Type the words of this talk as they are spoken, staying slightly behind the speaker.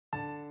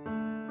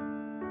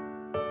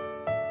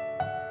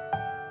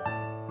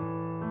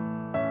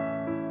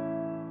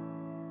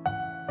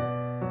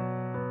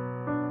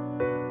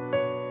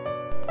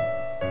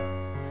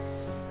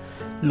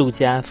路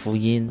加福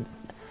音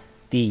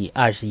第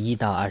21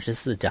到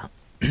24章。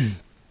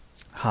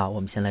好，我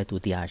们先来读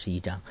第21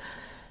章。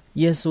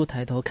耶稣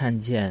抬头看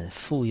见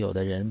富有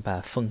的人把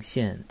奉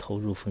献投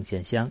入奉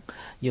献箱，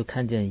又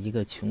看见一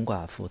个穷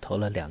寡妇投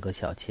了2个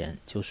小钱，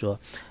就说：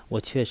我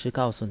确实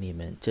告诉你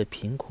们，这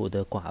贫苦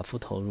的寡妇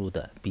投入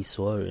的比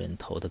所有人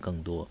投的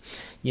更多，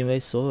因为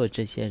所有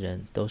这些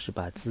人都是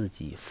把自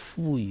己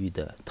富裕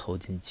的投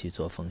进去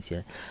做奉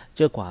献，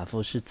这寡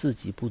妇是自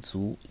己不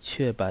足，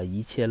却把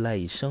一切赖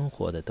以生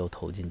活的都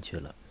投进去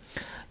了。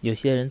有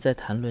些人在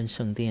谈论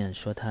圣殿，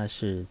说他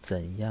是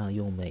怎样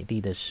用美丽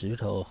的石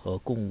头和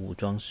供物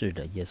装饰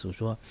的。耶稣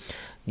说：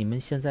你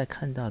们现在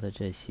看到的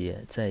这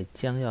些，在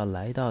将要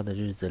来到的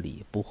日子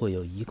里，不会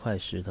有一块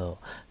石头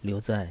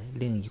留在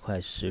另一块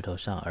石头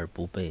上而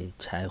不被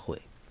拆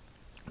毁。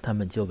他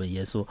们就问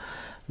耶稣：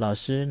老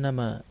师，那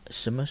么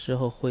什么时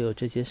候会有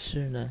这些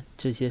事呢？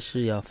这些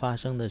事要发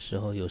生的时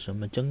候有什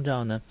么征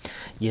兆呢？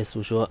耶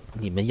稣说：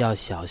你们要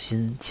小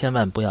心，千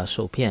万不要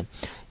受骗，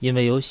因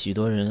为有许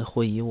多人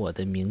会以我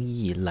的名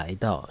义来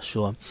到，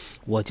说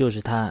我就是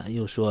他，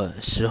又说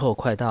时候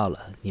快到了，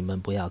你们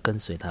不要跟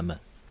随他们。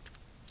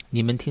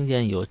你们听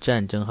见有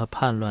战争和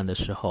叛乱的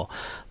时候，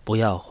不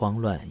要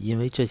慌乱，因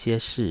为这些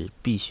事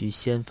必须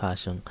先发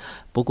生，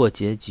不过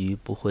结局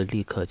不会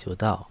立刻就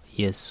到。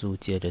耶稣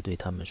接着对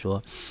他们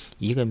说：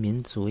一个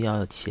民族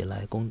要起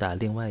来攻打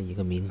另外一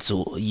个民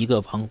族，一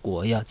个王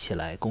国要起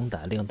来攻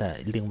打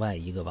另外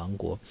一个王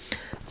国，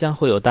将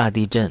会有大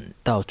地震，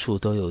到处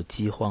都有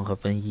饥荒和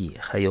瘟疫，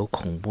还有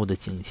恐怖的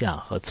景象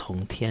和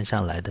从天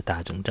上来的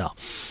大征兆。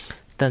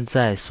但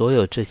在所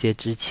有这些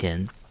之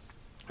前，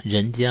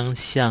人将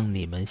向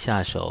你们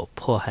下手，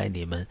迫害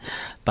你们，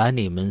把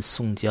你们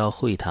送交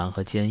会堂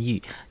和监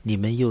狱，你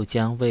们又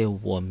将为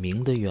我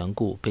名的缘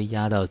故被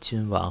押到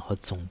君王和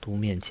总督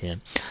面前，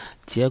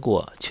结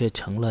果却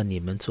成了你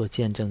们做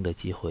见证的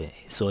机会。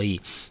所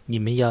以你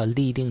们要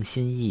立定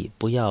心意，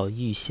不要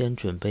预先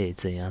准备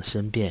怎样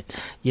申辩，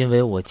因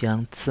为我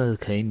将赐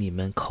给你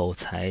们口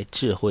才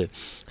智慧，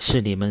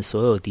是你们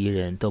所有敌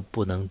人都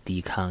不能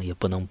抵抗也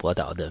不能驳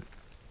倒的。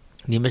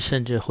你们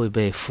甚至会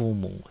被父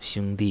母、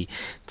兄弟、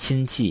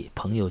亲戚、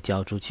朋友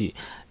交出去，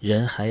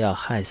人还要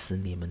害死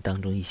你们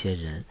当中一些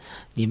人。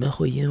你们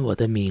会因我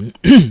的名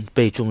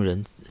被众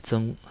人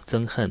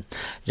憎恨，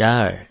然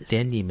而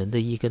连你们的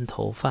一根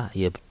头发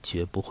也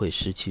绝不会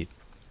失去。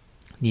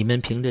你们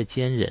凭着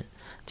坚忍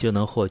就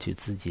能获取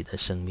自己的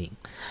生命。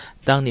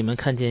当你们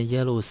看见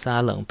耶路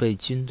撒冷被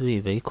军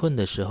队围困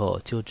的时候，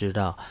就知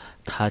道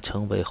它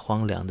成为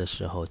荒凉的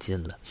时候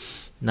近了。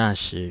那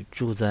时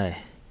住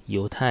在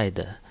犹太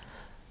的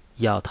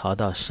要逃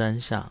到山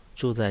上，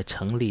住在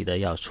城里的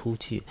要出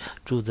去，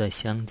住在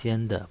乡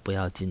间的不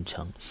要进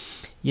城，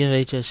因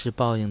为这是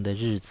报应的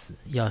日子，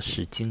要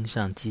使经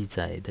上记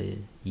载的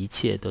一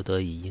切都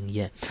得以应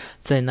验。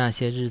在那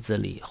些日子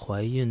里，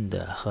怀孕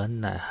的和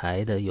奶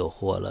孩的有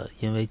祸了，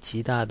因为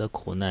极大的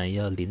苦难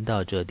要临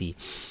到这地，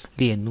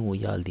烈怒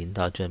要临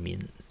到这民，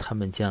他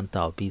们将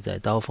倒闭在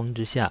刀锋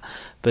之下，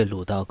被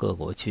掳到各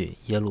国去。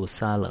耶路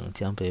撒冷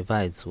将被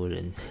外族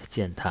人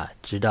践踏，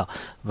直到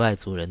外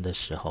族人的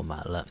时候满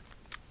了。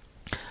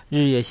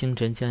日月星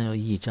辰将有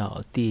异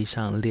兆，地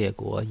上列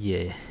国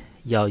也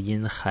要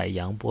因海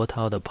洋波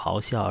涛的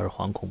咆哮而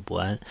惶恐不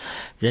安。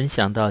人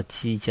想到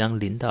即将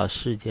临到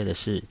世界的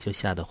事，就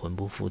吓得魂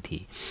不附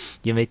体，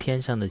因为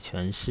天上的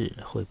权势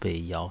会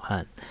被摇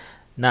撼。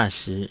那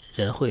时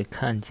人会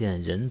看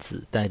见人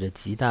子带着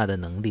极大的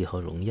能力和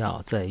荣耀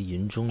在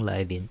云中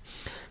来临。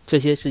这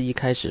些事一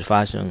开始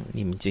发生，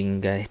你们就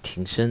应该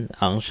挺身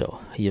昂首，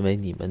因为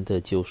你们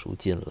的救赎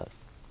近了。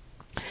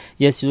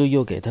耶稣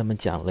又给他们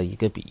讲了一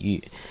个比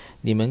喻：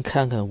你们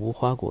看看无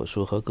花果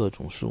树和各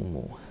种树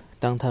木，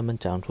当它们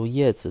长出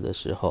叶子的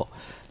时候，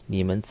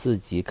你们自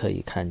己可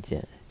以看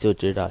见，就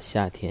知道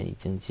夏天已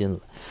经近了。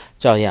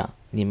照样，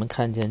你们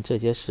看见这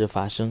些事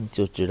发生，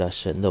就知道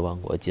神的王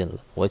国近了。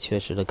我确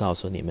实的告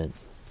诉你们，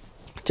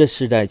这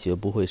世代绝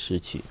不会失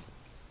去，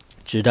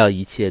直到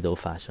一切都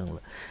发生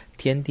了。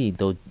天地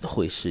都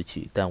会失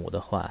去，但我的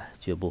话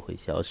绝不会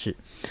消逝。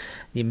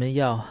你们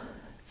要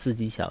自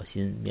己小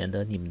心，免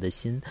得你们的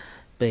心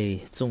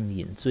被纵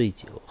饮醉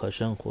酒和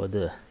生活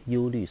的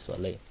忧虑所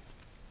累。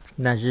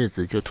那日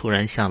子就突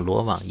然像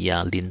罗网一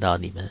样临到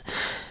你们，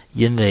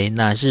因为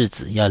那日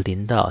子要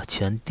临到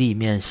全地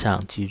面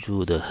上居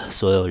住的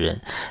所有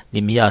人。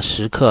你们要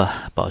时刻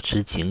保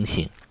持警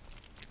醒，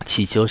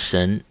祈求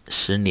神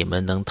使你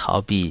们能逃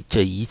避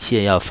这一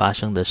切要发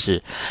生的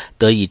事，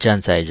得以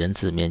站在人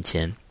子面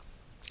前。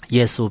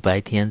耶稣白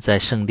天在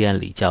圣殿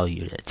里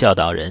教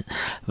导人，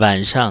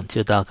晚上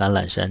就到橄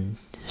榄山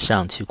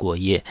上去过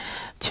夜。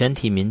全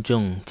体民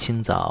众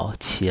清早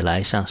起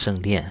来上圣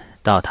殿，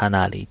到他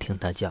那里听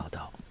他教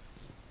导。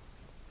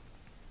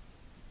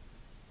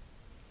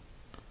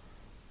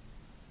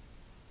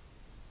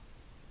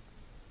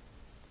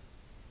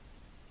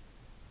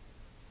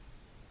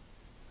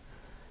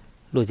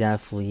路加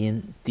福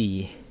音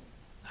第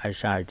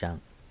22章。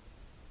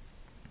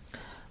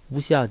无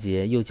酵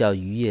节又叫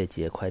逾越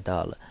节快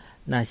到了，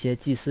那些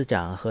祭司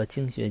长和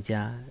经学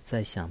家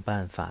在想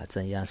办法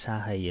怎样杀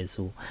害耶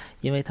稣，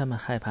因为他们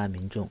害怕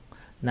民众。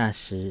那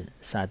时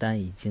撒旦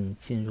已经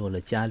进入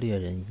了加略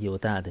人犹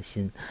大的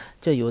心，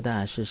这犹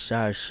大是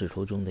12使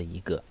徒中的一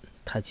个。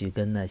他去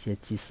跟那些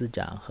祭司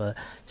长和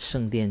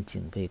圣殿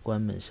警备官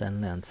们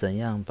商量怎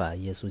样把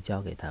耶稣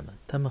交给他们。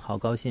他们好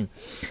高兴，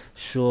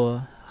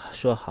说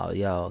好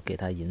要给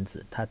他银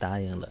子，他答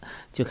应了，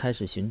就开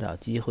始寻找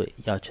机会，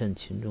要趁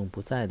群众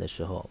不在的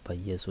时候把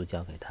耶稣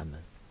交给他们。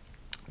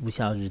无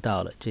效日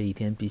到了，这一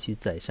天必须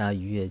宰杀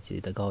逾越节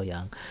的羔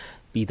羊。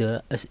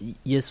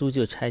耶稣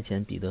就差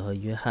遣彼得和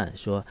约翰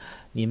说：“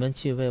你们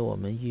去为我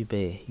们预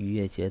备逾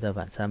越节的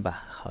晚餐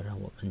吧，好让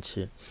我们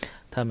吃。”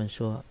他们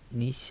说：“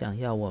你想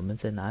要我们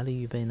在哪里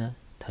预备呢？”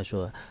他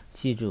说：“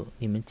记住，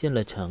你们进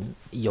了城，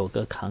有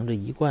个扛着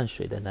1罐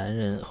水的男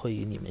人会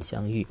与你们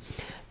相遇，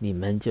你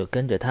们就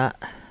跟着他，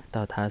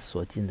到他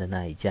所进的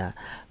那一家，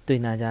对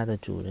那家的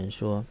主人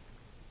说：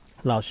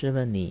老师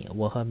问你，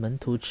我和门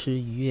徒吃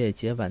逾越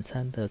节晚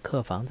餐的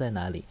客房在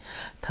哪里？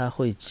他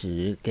会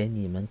指给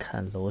你们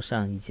看楼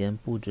上一间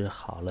布置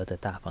好了的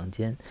大房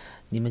间，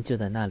你们就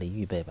在那里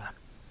预备吧。”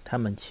他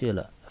们去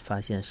了，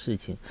发现事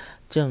情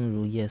正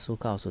如耶稣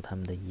告诉他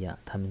们的一样，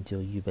他们就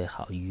预备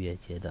好逾越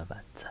节的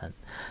晚餐。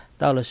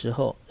到了时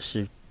候，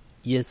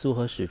耶稣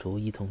和使徒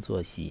一同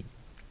坐席。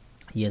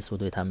耶稣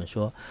对他们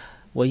说：“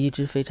我一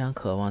直非常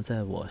渴望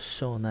在我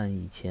受难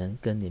以前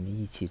跟你们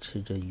一起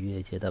吃这逾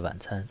越节的晚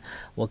餐。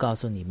我告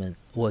诉你们，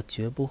我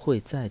绝不会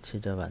再吃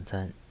这晚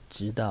餐，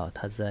直到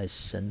它在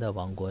神的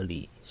王国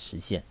里实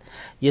现。”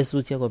耶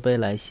稣接过杯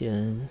来，谢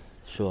恩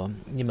说：“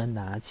你们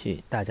拿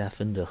去，大家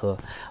分着喝。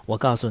我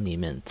告诉你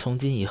们，从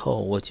今以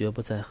后，我绝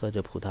不再喝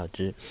这葡萄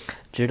汁，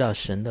直到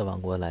神的王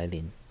国来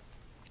临。”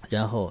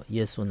然后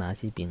耶稣拿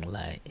起饼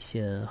来，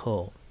谢恩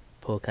后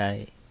剖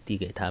开，递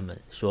给他们，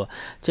说：“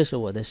这是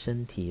我的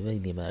身体，为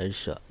你们而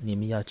舍，你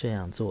们要这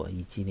样做，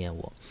以纪念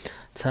我。”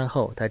餐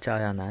后，他照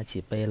样拿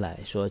起杯来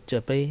说：“这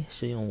杯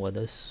是用我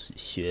的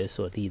血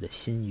所立的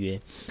新约，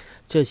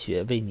这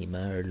血为你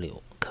们而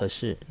流。可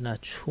是那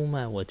出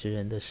卖我之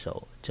人的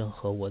手，正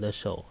和我的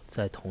手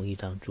在同一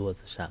张桌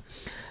子上。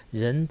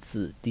人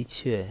子的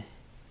确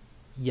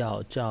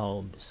要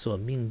照所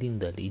命定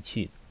的离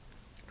去，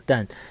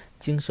但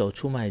经手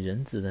出卖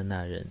人子的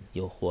那人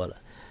有祸了。”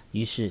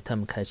于是他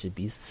们开始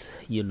彼此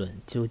议论，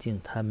究竟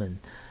他们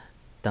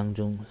当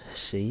中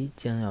谁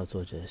将要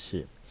做这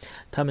事。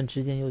他们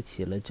之间又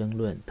起了争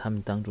论，他们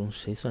当中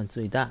谁算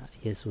最大？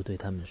耶稣对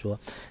他们说：“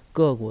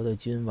各国的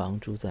君王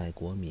主宰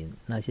国民，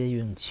那些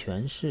用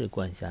权势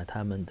管辖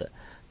他们的，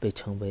被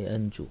称为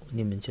恩主。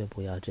你们却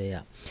不要这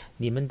样。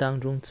你们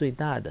当中最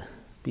大的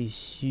必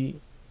须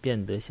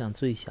变得像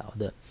最小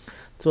的，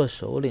做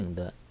首领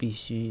的必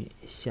须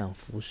像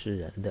服侍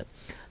人的。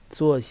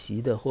坐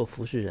席的或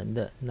服侍人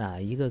的，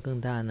哪一个更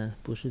大呢？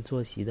不是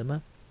坐席的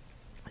吗？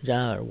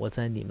然而我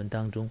在你们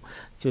当中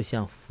就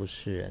像服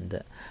侍人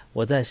的。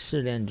我在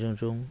试炼之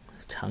中，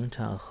常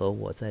常和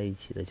我在一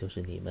起的就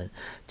是你们。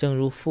正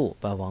如父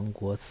把王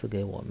国赐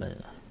给我们，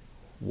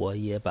我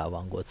也把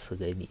王国赐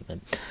给你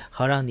们，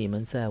好让你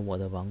们在我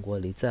的王国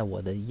里，在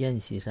我的宴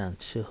席上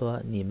吃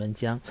喝。你们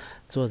将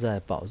坐在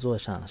宝座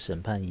上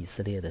审判以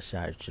色列的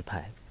12支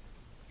派。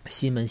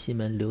西门，西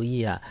门，留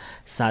意啊！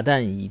撒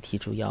旦已提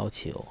出要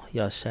求，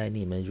要筛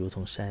你们如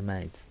同筛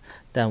麦子，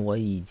但我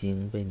已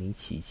经为你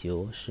祈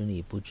求，使你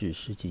不致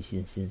失去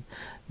信心。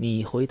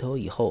你回头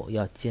以后，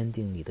要坚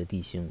定你的弟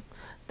兄。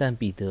但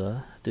彼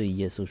得对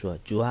耶稣说：“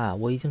主啊，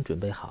我已经准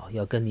备好，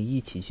要跟你一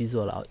起去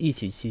坐牢，一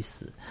起去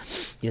死。”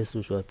耶稣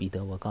说：“彼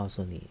得，我告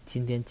诉你，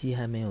今天鸡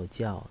还没有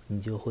叫，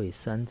你就会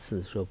3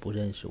次说不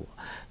认识我。”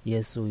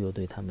耶稣又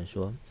对他们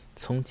说：“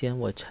从前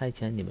我差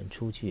遣你们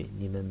出去，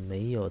你们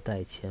没有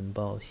带钱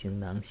包、行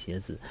囊、鞋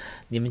子，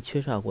你们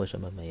缺少过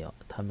什么没有？”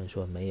他们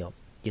说没有。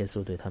耶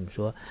稣对他们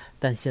说：“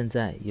但现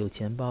在有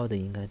钱包的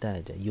应该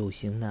带着，有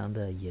行囊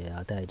的也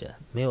要带着，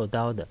没有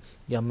刀的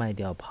要卖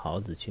掉袍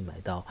子去买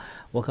刀。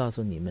我告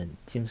诉你们，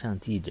经上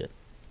记着，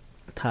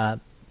他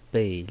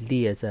被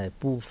列在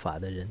不法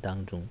的人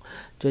当中。”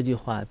这句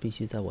话必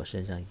须在我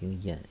身上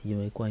应验，因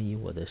为关于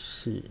我的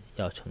事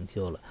要成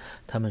就了。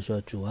他们说：“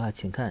主啊，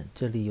请看，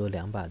这里有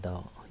2把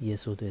刀。”耶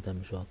稣对他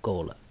们说：“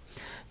够了。”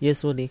耶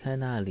稣离开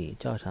那里，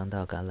照常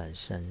到橄榄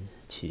山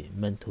去，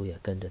门徒也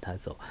跟着他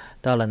走。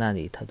到了那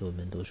里，他对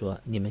门徒说：“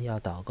你们要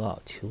祷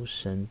告，求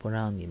神不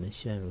让你们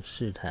陷入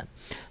试探。”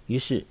于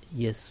是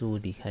耶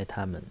稣离开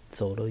他们，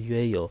走了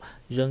约有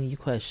扔1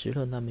块石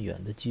头那么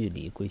远的距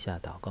离，跪下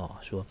祷告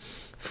说：“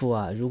父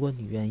啊，如果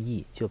你愿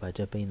意，就把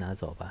这杯拿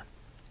走吧。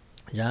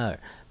然而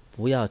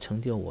不要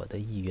成就我的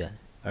意愿，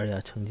而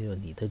要成就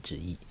你的旨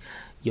意。”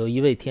有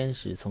一位天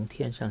使从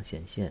天上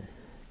显现，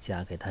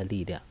加给他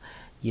力量。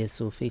耶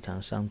稣非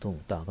常伤痛，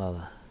祷告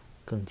了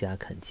更加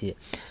恳切，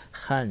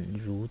汗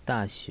如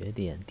大雪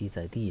点滴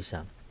在地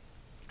上。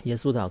耶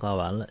稣祷告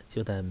完了，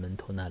就在门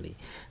徒那里，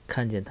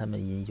看见他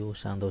们因忧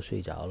伤都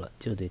睡着了，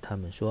就对他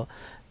们说：“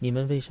你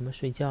们为什么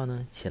睡觉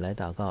呢？起来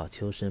祷告，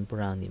求神不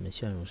让你们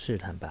陷入试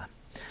探吧。”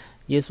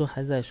耶稣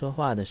还在说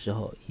话的时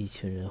候，一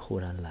群人忽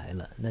然来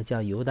了，那叫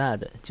犹大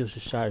的，就是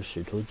12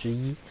使徒之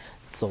一，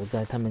走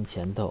在他们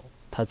前头。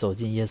他走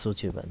近耶稣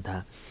去吻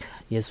他，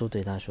耶稣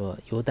对他说：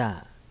犹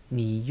大，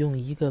你用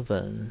一个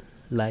吻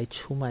来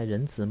出卖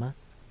人子吗？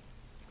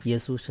耶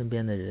稣身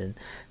边的人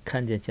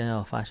看见将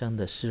要发生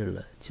的事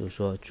了，就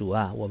说：主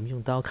啊，我们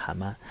用刀砍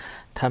吗？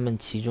他们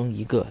其中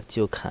一个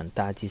就砍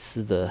大祭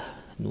司的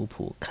奴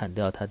仆，砍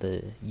掉他的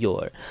右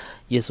耳。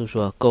耶稣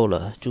说：够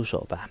了，住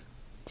手吧，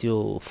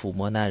就抚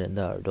摸那人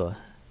的耳朵，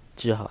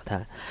治好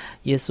他。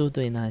耶稣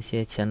对那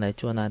些前来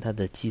捉拿他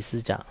的祭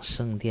司长、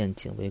圣殿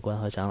警卫官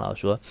和长老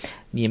说：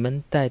你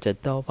们带着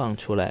刀棒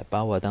出来，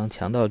把我当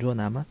强盗捉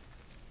拿吗？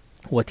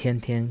我天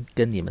天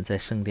跟你们在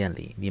圣殿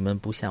里，你们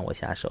不向我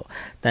下手，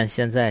但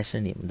现在是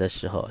你们的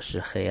时候，是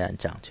黑暗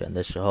掌权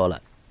的时候了。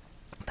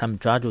他们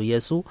抓住耶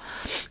稣，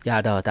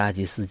押到大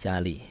祭司家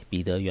里，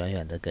彼得远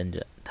远地跟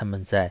着。他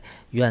们在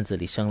院子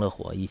里生了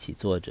火，一起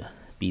坐着，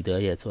彼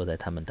得也坐在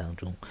他们当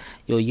中。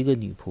有一个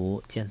女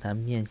仆见他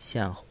面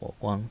向火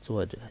光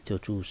坐着，就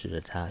注视着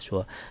他，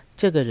说：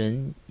这个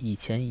人以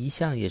前一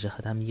向也是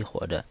和他们一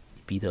伙的。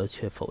彼得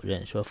却否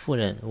认，说：夫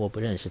人，我不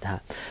认识他。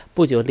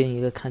不久，另一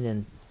个看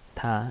见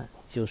他，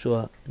就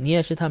说：你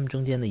也是他们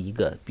中间的一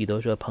个。彼得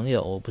说：朋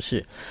友，我不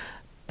是。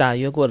大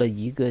约过了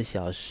1个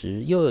小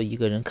时，又有一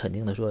个人肯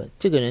定地说：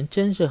这个人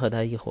真是和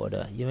他一伙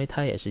的，因为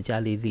他也是加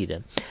利利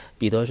人。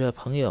彼得说：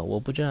朋友，我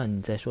不知道你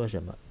在说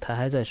什么。他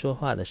还在说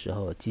话的时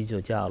候，鸡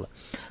就叫了。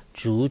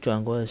主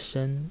转过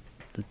身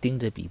盯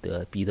着彼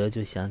得，彼得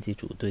就想起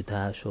主对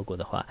他说过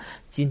的话：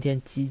今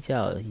天鸡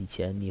叫以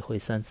前，你会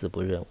3次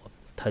不认我。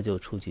他就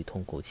出去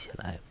痛哭起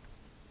来。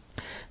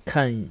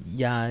看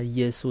押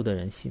耶稣的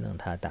人戏弄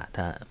他，打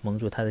他，蒙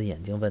住他的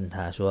眼睛，问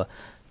他说：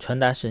传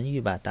达神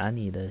谕吧，打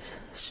你的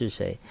是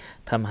谁？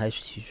他们还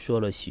说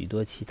了许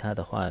多其他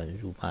的话，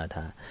辱骂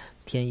他。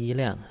天一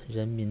亮，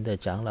人民的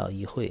长老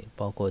议会，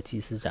包括祭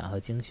司长和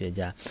经学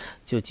家，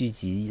就聚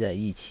集在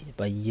一起，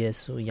把耶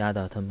稣押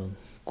到他们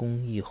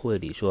公议会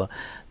里，说：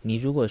你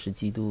如果是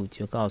基督，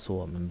就告诉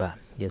我们吧。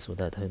耶稣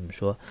对他们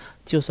说：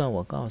就算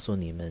我告诉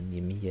你们，你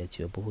们也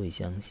绝不会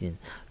相信；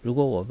如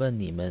果我问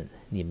你们，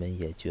你们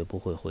也绝不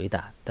会回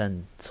答。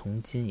但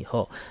从今以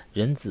后，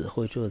人子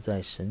会坐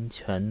在神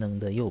全能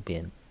的右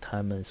边。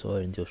他们所有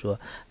人就说：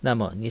那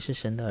么你是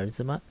神的儿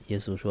子吗？耶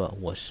稣说：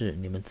我是，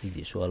你们自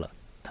己说了。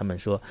他们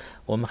说：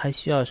我们还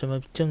需要什么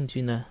证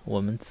据呢？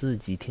我们自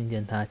己听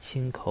见他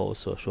亲口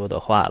所说的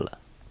话了。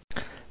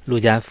路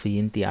加福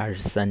音第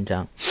23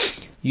章。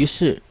于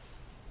是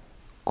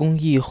公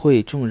议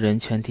会众人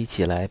全体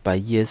起来，把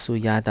耶稣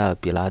押到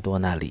比拉多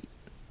那里，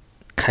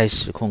开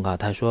始控告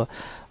他说：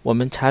我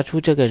们查出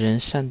这个人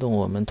煽动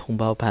我们同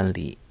胞叛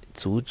离，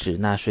阻止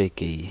纳税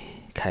给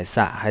凯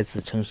撒，还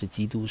自称是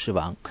基督，是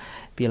王。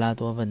比拉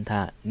多问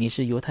他：你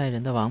是犹太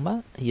人的王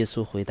吗？耶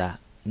稣回答：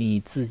你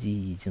自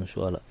己已经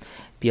说了。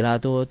比拉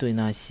多对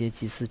那些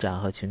祭司长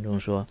和群众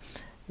说：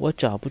我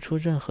找不出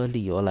任何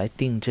理由来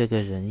定这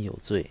个人有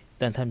罪。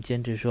但他们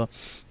坚持说，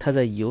他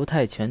在犹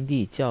太全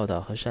地教导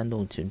和煽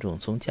动群众，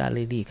从加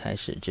利利开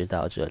始直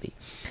到这里。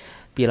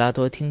比拉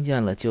多听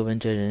见了，就问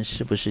这人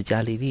是不是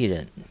加利利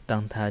人。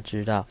当他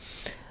知道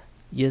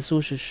耶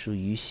稣是属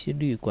于希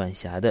律管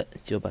辖的，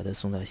就把他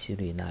送到希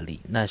律那里。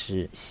那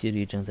时希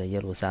律正在耶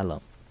路撒冷。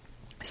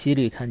希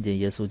律看见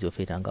耶稣就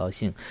非常高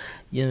兴，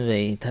因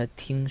为他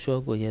听说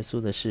过耶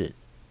稣的事，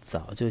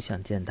早就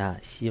想见他，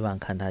希望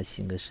看他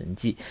行个神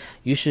迹。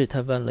于是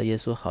他问了耶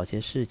稣好些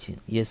事情，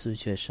耶稣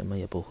却什么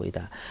也不回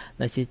答。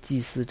那些祭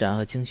司长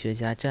和经学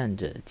家站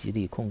着，极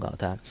力控告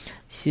他。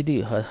希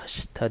律和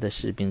他的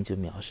士兵就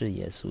藐视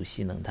耶稣，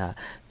戏弄他，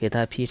给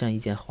他披上一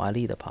件华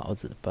丽的袍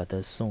子，把他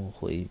送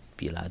回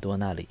比拉多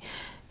那里。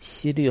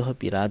希律和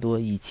比拉多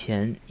以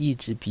前一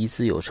直彼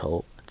此有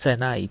仇，在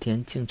那一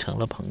天竟成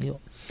了朋友。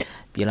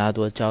比拉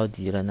多召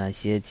集了那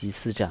些祭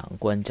司长、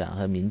官长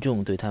和民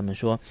众，对他们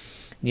说：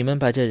你们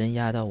把这人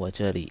押到我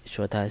这里，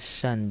说他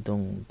煽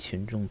动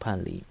群众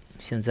叛离。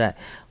现在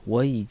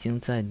我已经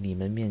在你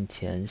们面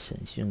前审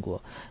讯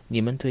过，你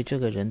们对这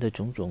个人的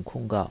种种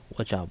控告，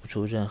我找不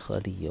出任何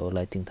理由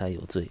来定他有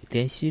罪，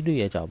连希律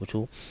也找不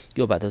出，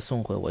又把他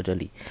送回我这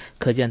里，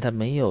可见他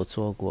没有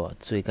做过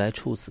罪该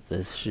处死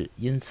的事，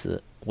因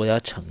此我要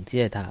惩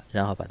戒他，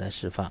然后把他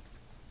释放。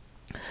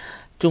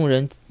众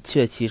人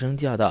却齐声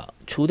叫道：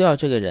除掉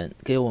这个人，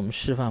给我们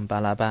释放巴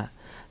拉巴。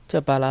这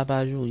巴拉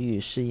巴入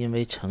狱是因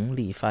为城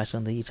里发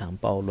生的一场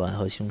暴乱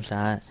和凶杀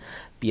案。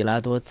比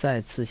拉多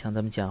再次向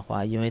他们讲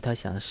话，因为他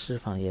想释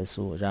放耶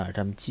稣，然而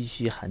他们继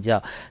续喊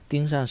叫：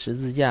钉上十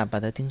字架，把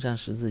他钉上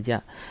十字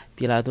架。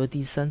比拉多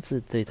第3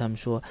次对他们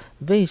说：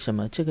为什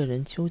么？这个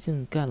人究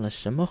竟干了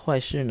什么坏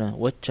事呢？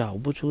我找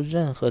不出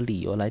任何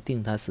理由来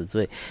定他死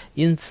罪，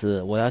因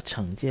此我要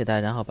惩戒他，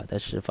然后把他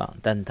释放。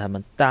但他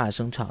们大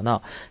声吵闹，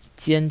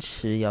坚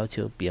持要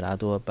求比拉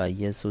多把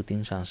耶稣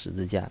钉上十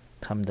字架。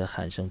他们的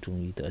喊声终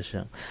于得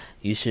胜，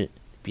于是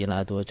比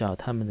拉多照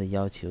他们的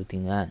要求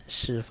定案，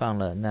释放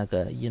了那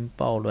个因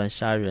暴乱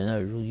杀人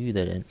而入狱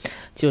的人，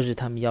就是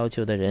他们要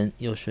求的人，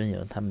又顺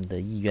有他们的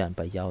意愿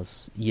把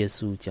耶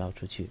稣交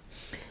出去。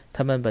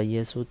他们把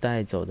耶稣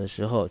带走的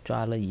时候，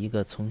抓了一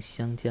个从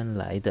乡间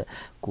来的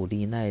古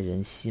利奈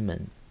人西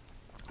门，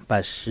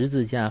把十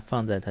字架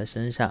放在他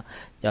身上，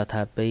要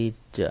他背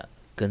着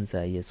跟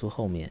在耶稣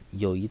后面。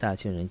有一大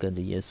群人跟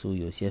着耶稣，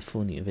有些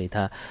妇女为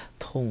他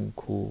痛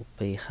哭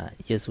悲喊。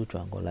耶稣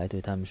转过来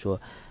对他们说：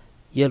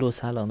耶路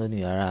撒冷的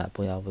女儿啊，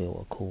不要为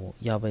我哭，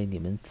要为你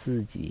们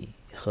自己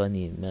和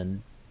你们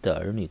的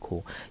儿女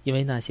哭，因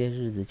为那些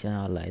日子将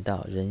要来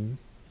到，人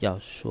要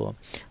说，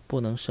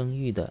不能生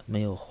育的，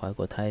没有怀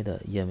过胎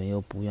的，也没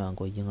有不养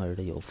过婴儿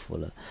的有福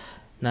了。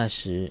那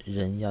时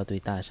人要对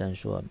大山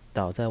说，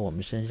倒在我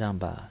们身上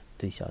吧，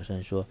对小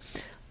山说，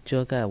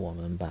遮盖我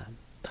们吧。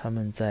他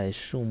们在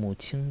树木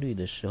青绿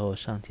的时候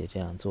尚且这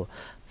样做，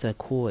在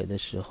枯萎的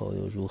时候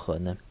又如何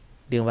呢？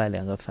另外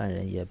2个犯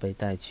人也被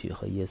带去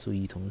和耶稣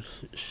一同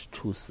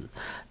处死。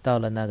到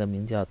了那个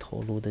名叫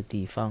头颅的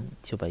地方，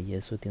就把耶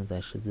稣钉在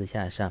十字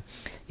架上，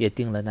也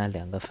钉了那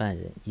2个犯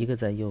人，一个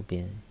在右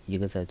边，一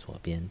个在左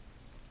边。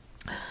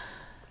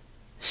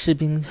士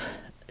兵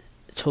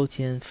抽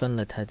签分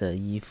了他的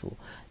衣服，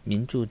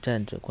民众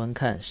站着观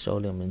看，首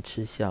领们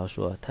嗤笑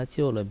说，他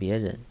救了别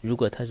人，如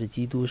果他是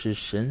基督，是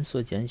神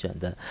所拣选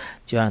的，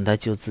就让他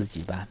救自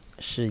己吧。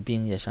士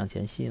兵也上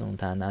前戏弄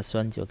他，拿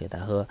酸酒给他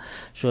喝，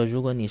说，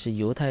如果你是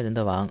犹太人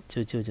的王，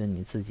就救救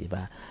你自己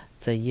吧。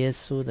在耶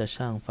稣的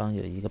上方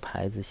有一个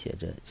牌子，写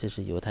着，这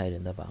是犹太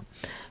人的王。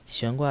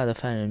悬挂的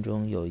犯人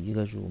中有一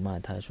个辱骂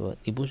他说，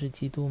你不是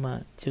基督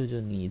吗？救救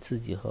你自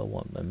己和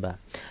我们吧。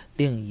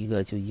另一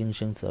个就应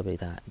声责备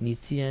他，你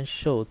既然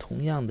受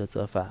同样的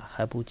责罚，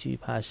还不惧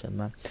怕神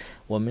吗？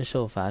我们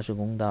受罚是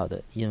公道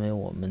的，因为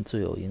我们罪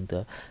有应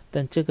得，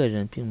但这个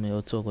人并没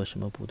有做过什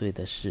么不对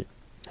的事。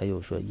他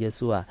又说，耶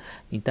稣啊，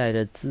你带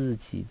着自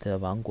己的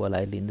王国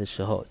来临的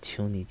时候，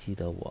求你记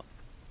得我。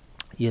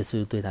耶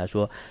稣对他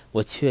说，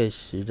我确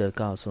实的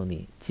告诉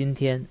你，今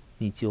天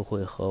你就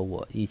会和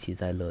我一起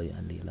在乐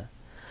园里了。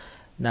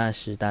那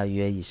时大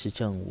约已是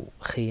正午，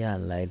黑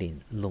暗来临，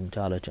笼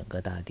罩了整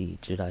个大地，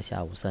直到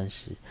下午3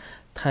时，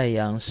太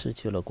阳失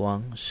去了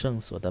光，圣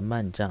所的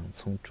幔帐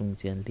从中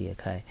间裂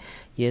开。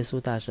耶稣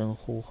大声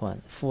呼唤，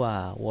父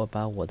啊，我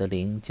把我的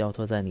灵交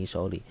托在你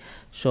手里。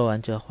说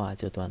完这话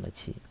就断了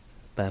气。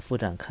百夫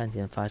长看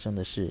见发生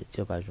的事，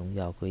就把荣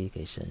耀归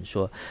给神，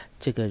说，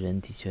这个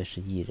人的确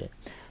是义人。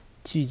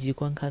聚集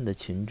观看的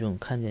群众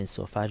看见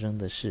所发生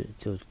的事，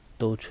就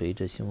都垂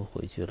着胸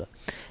回去了。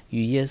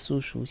与耶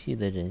稣熟悉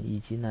的人，以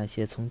及那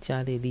些从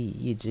加利利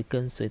一直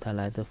跟随他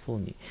来的妇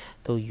女，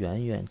都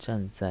远远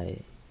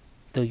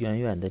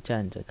地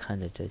站着看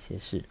着这些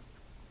事。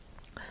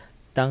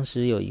当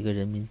时有一个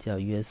人名叫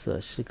约瑟，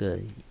是个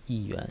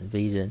议员，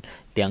为人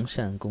良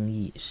善公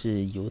义，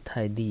是犹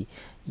太地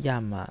亚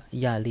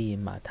利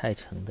马太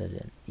城的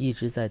人，一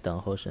直在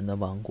等候神的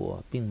王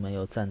国，并没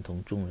有赞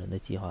同众人的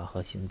计划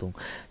和行动。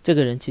这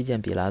个人去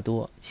见比拉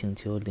多，请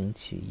求领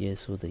取耶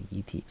稣的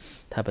遗体。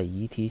他把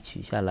遗体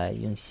取下来，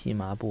用细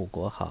麻布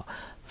裹好，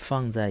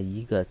放在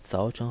一个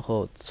凿成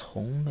后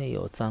从没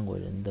有葬过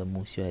人的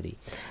墓穴里。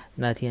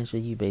那天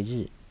是预备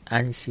日，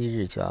安息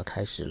日就要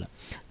开始了。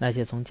那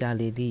些从加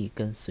利利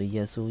跟随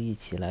耶稣一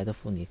起来的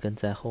妇女跟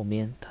在后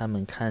面，他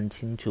们看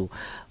清楚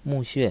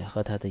墓穴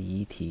和他的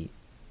遗体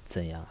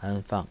怎样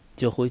安放，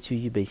就回去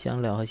预备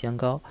香料和香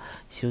膏。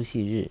休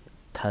息日，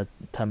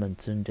他们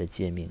遵着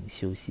诫命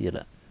休息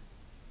了。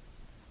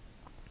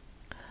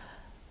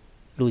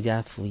路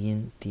加福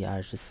音第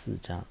24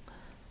章。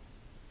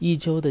1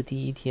周的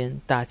第1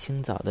天，大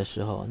清早的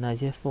时候，那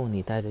些妇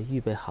女带着预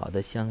备好的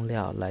香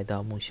料来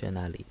到墓穴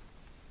那里，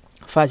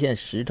发现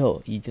石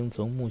头已经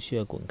从墓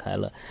穴滚开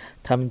了，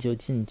他们就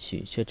进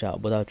去，却找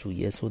不到主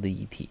耶稣的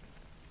遗体。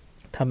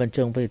他们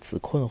正为此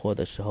困惑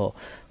的时候，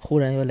忽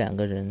然有2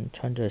个人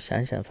穿着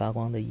闪闪发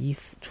光的衣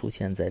服出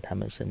现在他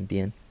们身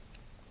边。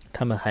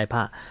他们害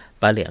怕，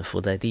把脸伏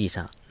在地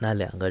上。那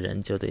2个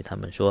人就对他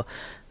们说，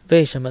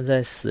为什么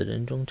在死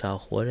人中找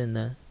活人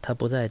呢？他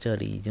不在这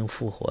里，已经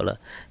复活了。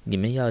你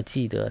们要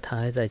记得，他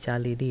还在加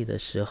利利的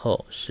时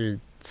候是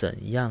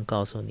怎样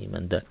告诉你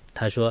们的。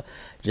他说，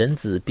人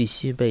子必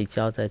须被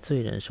交在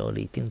罪人手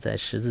里，钉在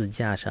十字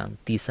架上，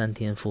第3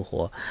天复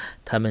活。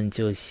他们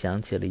就想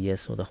起了耶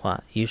稣的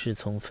话，于是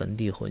从坟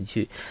地回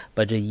去，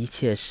把这一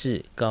切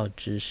事告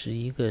知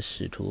11个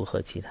使徒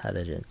和其他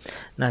的人。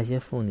那些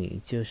妇女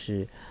就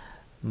是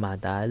马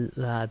达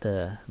拉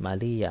的玛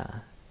利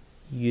亚、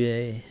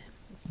约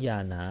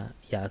亚拿、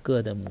雅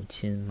各的母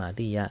亲玛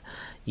利亚，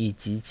以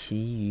及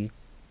其余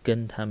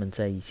跟他们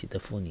在一起的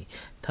妇女。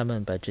他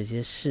们把这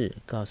些事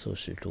告诉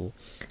使徒，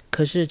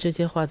可是这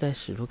些话在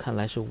使徒看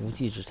来是无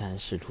稽之谈，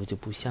使徒就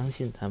不相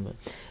信他们。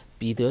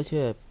彼得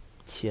却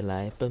起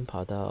来奔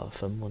跑到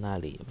坟墓那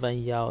里，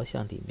弯腰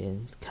向里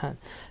面看，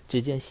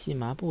只见细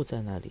麻布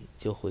在那里，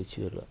就回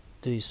去了，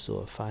对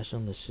所发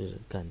生的事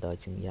感到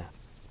惊讶。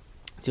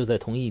就在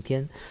同一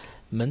天，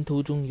门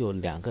徒中有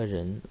2个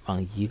人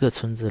往一个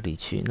村子里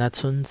去，那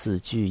村子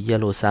距耶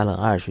路撒冷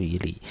20余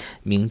里，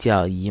名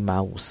叫以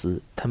马忤斯。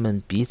他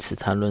们彼此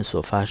谈论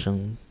所发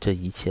生这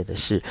一切的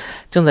事。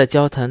正在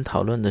交谈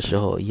讨论的时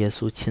候，耶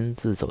稣亲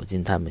自走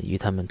近他们，与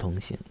他们同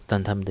行，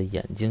但他们的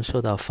眼睛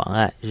受到妨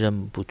碍，认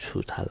不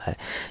出他来。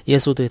耶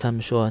稣对他们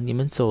说：你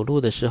们走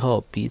路的时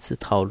候彼此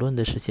讨论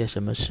的是些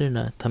什么事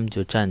呢？他们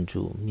就站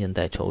住，面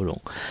带愁容。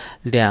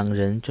2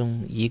人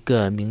中一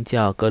个名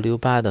叫格留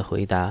巴的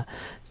回答：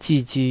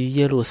寄居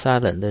耶路撒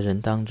冷的人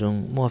当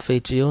中，莫非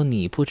只有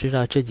你不知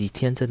道这几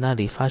天在那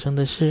里发生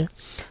的事？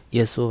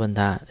耶稣问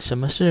他：什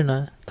么事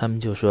呢？他们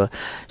就说：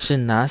是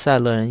拿撒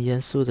勒人耶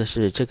稣的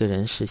事。这个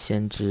人是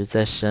先知，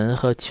在神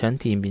和全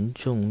体民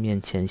众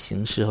面前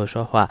行事和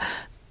说话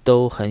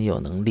都很有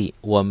能力。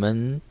我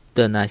们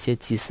的那些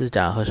祭司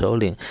长和首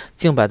领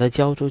竟把他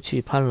交出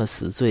去，判了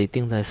死罪，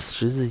钉在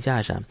十字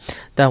架上。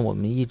但我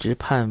们一直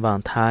盼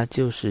望他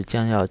就是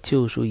将要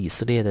救赎以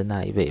色列的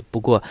那一位。不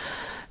过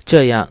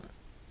这样，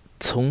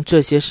从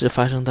这些事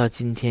发生到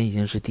今天已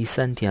经是第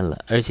3天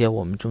了，而且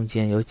我们中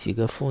间有几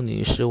个妇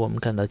女使我们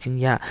感到惊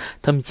讶。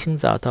她们清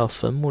早到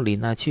坟墓里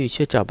那去，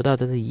却找不到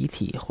他的遗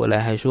体，回来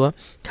还说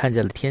看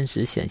见了天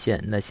使显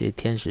现。那些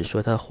天使说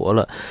他活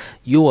了。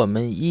与我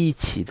们一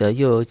起的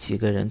又有几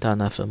个人到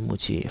那坟墓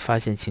去，发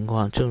现情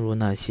况正如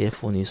那些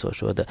妇女所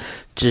说的，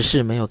只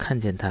是没有看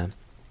见他。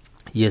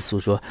耶稣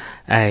说：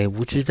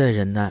无知的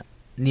人哪，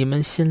你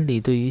们心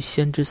里对于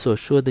先知所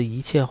说的一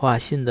切话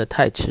信得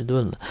太迟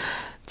钝了。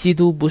基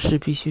督不是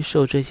必须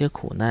受这些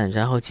苦难，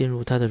然后进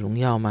入他的荣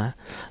耀吗？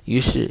于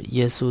是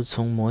耶稣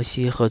从摩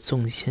西和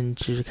众先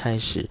知开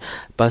始，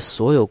把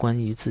所有关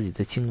于自己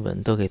的经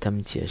文都给他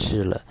们解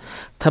释了。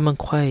他们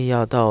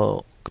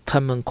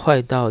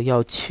快到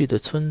要去的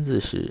村子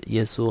时，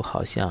耶稣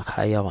好像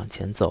还要往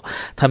前走，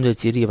他们就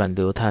极力挽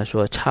留他，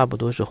说差不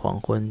多是黄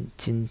昏，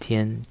今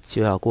天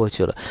就要过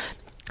去了，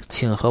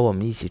请和我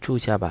们一起住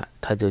下吧。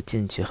他就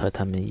进去和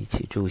他们一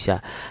起住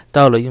下。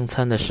到了用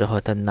餐的时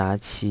候，他拿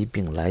起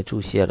饼来祝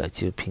谢了，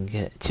就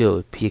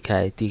劈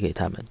开递给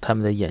他们。他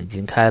们的眼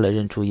睛开了，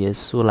认出耶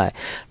稣来，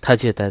他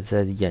却在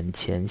眼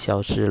前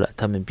消失了。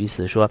他们彼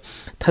此说：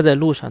他在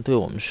路上对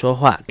我们说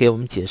话，给我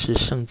们解释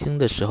圣经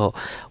的时候，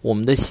我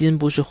们的心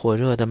不是火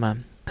热的吗？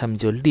他们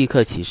就立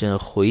刻起身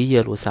回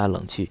耶路撒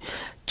冷去，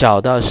找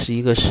到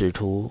11个使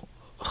徒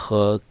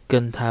和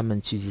跟他们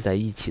聚集在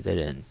一起的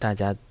人，大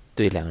家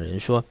对2人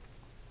说：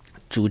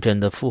主真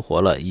的复活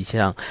了，已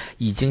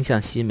经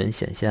向西门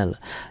显现了。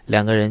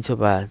2个人就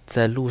把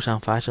在路上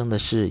发生的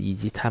事，以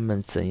及他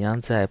们怎样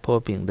在破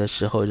饼的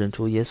时候认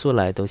出耶稣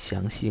来，都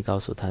详细告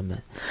诉他们。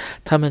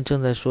他们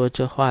正在说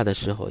这话的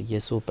时候，耶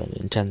稣本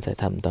人站在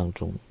他们当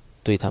中，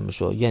对他们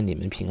说：愿你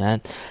们平安。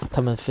他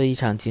们非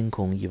常惊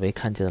恐，以为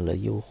看见了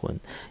幽魂。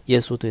耶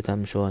稣对他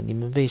们说：你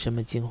们为什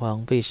么惊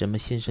慌？为什么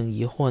心生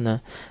疑惑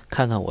呢？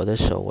看看我的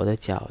手，我的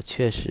脚，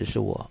确实是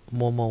我，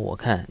摸摸我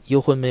看，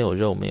幽魂没有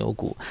肉，没有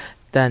骨，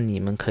但你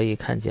们可以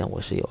看见我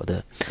是有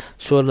的。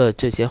说了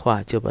这些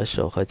话，就把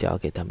手和脚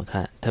给他们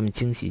看。他们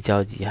惊喜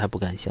焦急，还不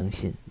敢相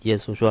信。耶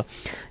稣说：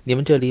你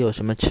们这里有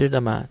什么吃的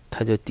吗？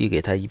他就递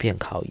给他一片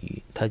烤鱼，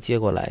他接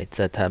过来，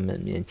在他们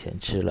面前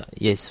吃了。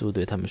耶稣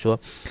对他们说：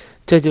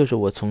这就是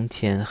我从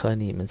前和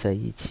你们在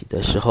一起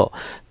的时候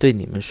对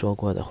你们说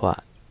过的话。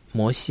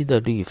摩西的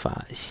律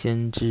法、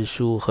先知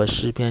书和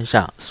诗篇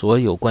上所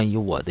有关于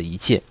我的一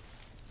切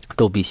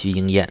都必须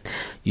应验。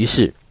于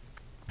是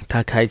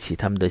他开启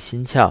他们的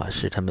心窍，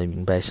使他们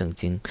明白圣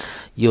经，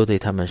又对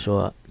他们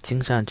说：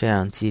经上这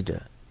样记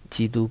着，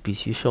基督必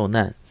须受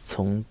难，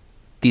从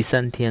第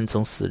3天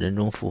从死人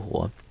中复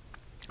活，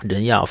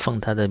人要奉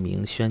他的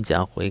名宣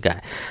讲悔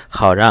改，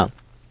好让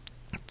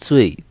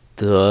罪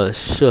得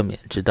赦免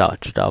之道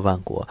直到万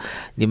国。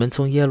你们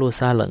从耶路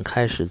撒冷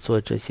开始做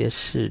这些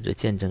事的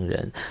见证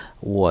人，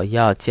我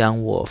要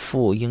将我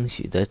父应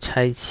许的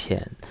差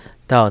遣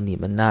到你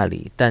们那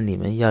里，但你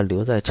们要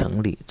留在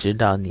城里，直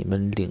到你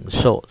们领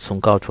受从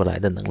高处来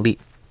的能力。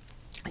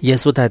耶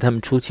稣带他们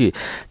出去，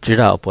直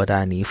到伯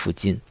大尼附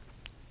近，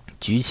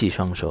举起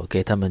双手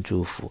给他们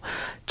祝福。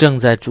正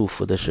在祝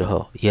福的时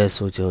候，耶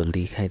稣就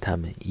离开他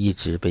们，一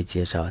直被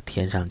接到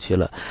天上去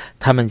了。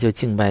他们就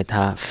敬拜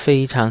他，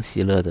非常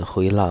喜乐地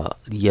回到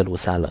耶路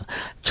撒冷，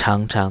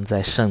常常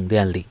在圣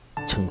殿里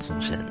称颂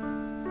神。